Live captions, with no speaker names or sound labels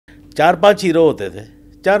4-5 hero होते थे,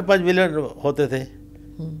 4-5 villain होते थे.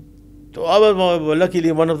 तो अब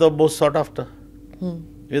luckily one of the most sought after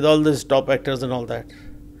with all this top actors and all that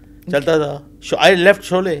चलता था. I left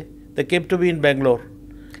Sholay, they came to be in Bangalore.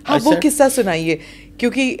 हाँ, वो किस्सा सुनाइए,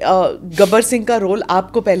 क्योंकि गब्बर सिंह का रोल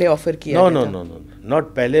आपको पहले ऑफर किया गया था. नो, नॉट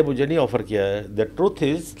पहले मुझे नहीं ऑफर किया है. द ट्रूथ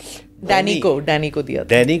इज डैनी को दिया था.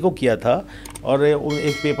 डैनी को किया था. और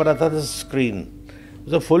एक पेपर आता था स्क्रीन,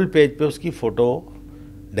 तो फुल पेज पे उसकी फोटो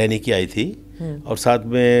डैनी की आई थी और साथ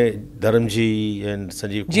में धर्म जी एंड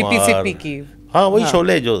संजीव कुमार, जीपीसीपी की. हाँ, वही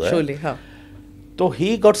शोले जो है. शोले, हाँ. तो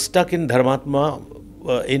ही गॉट स्टक इन धर्मात्मा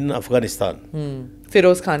इन अफगानिस्तान.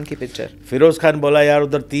 फिरोज खान की पिक्चर. फिरोज खान बोला यार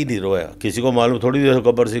उधर 3 हीरो है, किसी को मालूम थोड़ी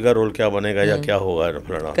गब्बर सिंह का रोल क्या बनेगा या क्या होगा.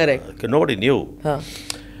 Correct. Nobody knew.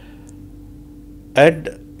 And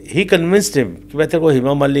he convinced him कि मैं तेरे को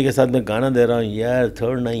हेमा मालिनी के साथ में गाना दे रहा हूँ यार,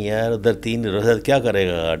 थर्ड नहीं यार, उधर 3 हीरो क्या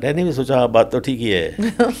करेगा. डैनी भी सोचा बात तो ठीक ही है.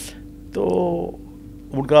 तो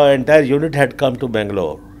उनका entire unit had come to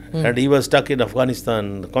Bangalore and he was stuck in Afghanistan.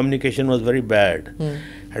 Communication was very bad.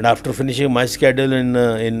 And after finishing my schedule in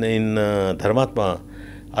Dharmatma,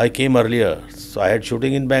 I came earlier. So I had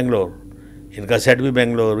shooting in Bangalore. Inka set bhi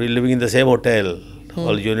Bangalore. We living in the same hotel,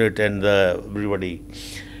 all unit and everybody.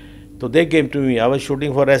 So they came to me. I was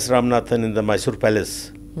shooting for S. Ramanathan in the Mysore Palace.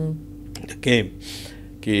 They came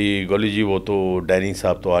कि गोली जी वो तो Danny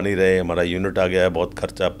साहब तो आ नहीं रहे, हमारा unit आ गया है, बहुत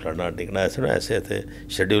खर्चा फलाना टिकना ऐसे थे,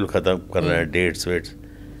 शेड्यूल ख़त्म कर रहे हैं, डेट्स वेट्स.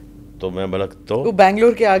 तो मैं बोला तो वो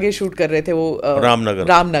बैंगलोर के आगे शूट कर रहे थे वो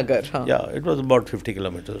रामनगर. हाँ. या इट वाज अबाउट 50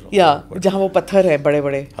 किलोमीटर. या जहाँ वो पत्थर है बड़े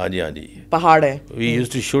बड़े. हाँ जी पहाड़ है. We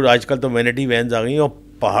used to shoot. आजकल तो वैनिटी वैन्स आ गई और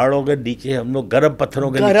पहाड़ों के नीचे हम लोग गर्म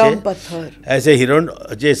पत्थरों के नीचे ऐसे हीरोइन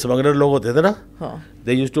जो स्मगलर लोग होते थे ना,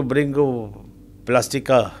 they used to bring plastic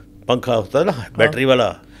का पंखा होता है ना, बैटरी वाला.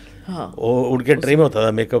 वो उनके ट्रे में होता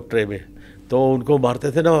था, मेकअप ट्रे में. तो उनको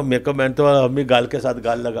मारते थे ना मेकअप मैन, तो हम भी गाल के साथ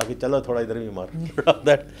गाल लगा के चलो थोड़ा इधर भी मार.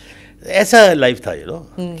 दैट ऐसा लाइफ था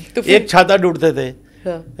तो एक छाता ढूंढते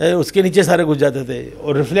थे, उसके नीचे सारे घुस जाते थे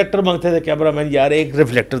और रिफ्लेक्टर मांगते थे कैमरामैन, यार एक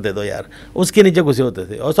रिफ्लेक्टर दे दो यार, उसके नीचे घुसे होते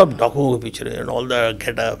थे और सब डाकुओं के पीछे and all the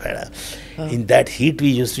getup. In that heat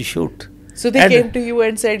we used to shoot. So they came to you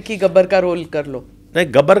and said कि गब्बर का रोल कर लो. नहीं,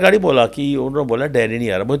 गब्बर गाड़ी बोला कि उन्होंने बोला डैनी नहीं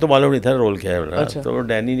आ रहा. मुझे तो मालूम नहीं था रोल क्या है. अच्छा. तो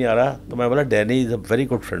डैनी नहीं आ रहा, तो मैं बोला Danny is a very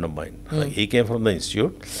good friend of mine. He came from the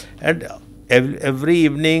institute and every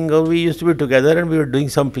evening we used to be together and we were doing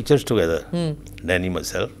some pictures together. Danny,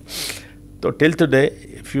 myself. So till today,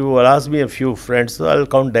 if you ask me a few friends, so I'll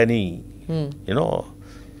count Danny,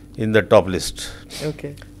 in the top list.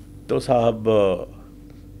 Okay. तो साहब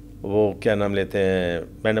वो क्या नाम लेते हैं,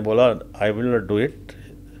 मैंने बोला I will not do it.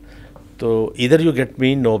 तो either you get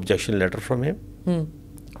me no objection letter from him,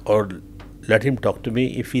 or let him talk to me.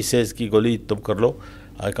 If he says कि गोली तुम कर लो,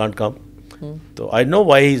 I can't come. So I know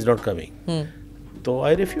why he is not coming. So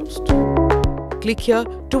I refused. Click here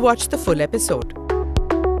to watch the full episode.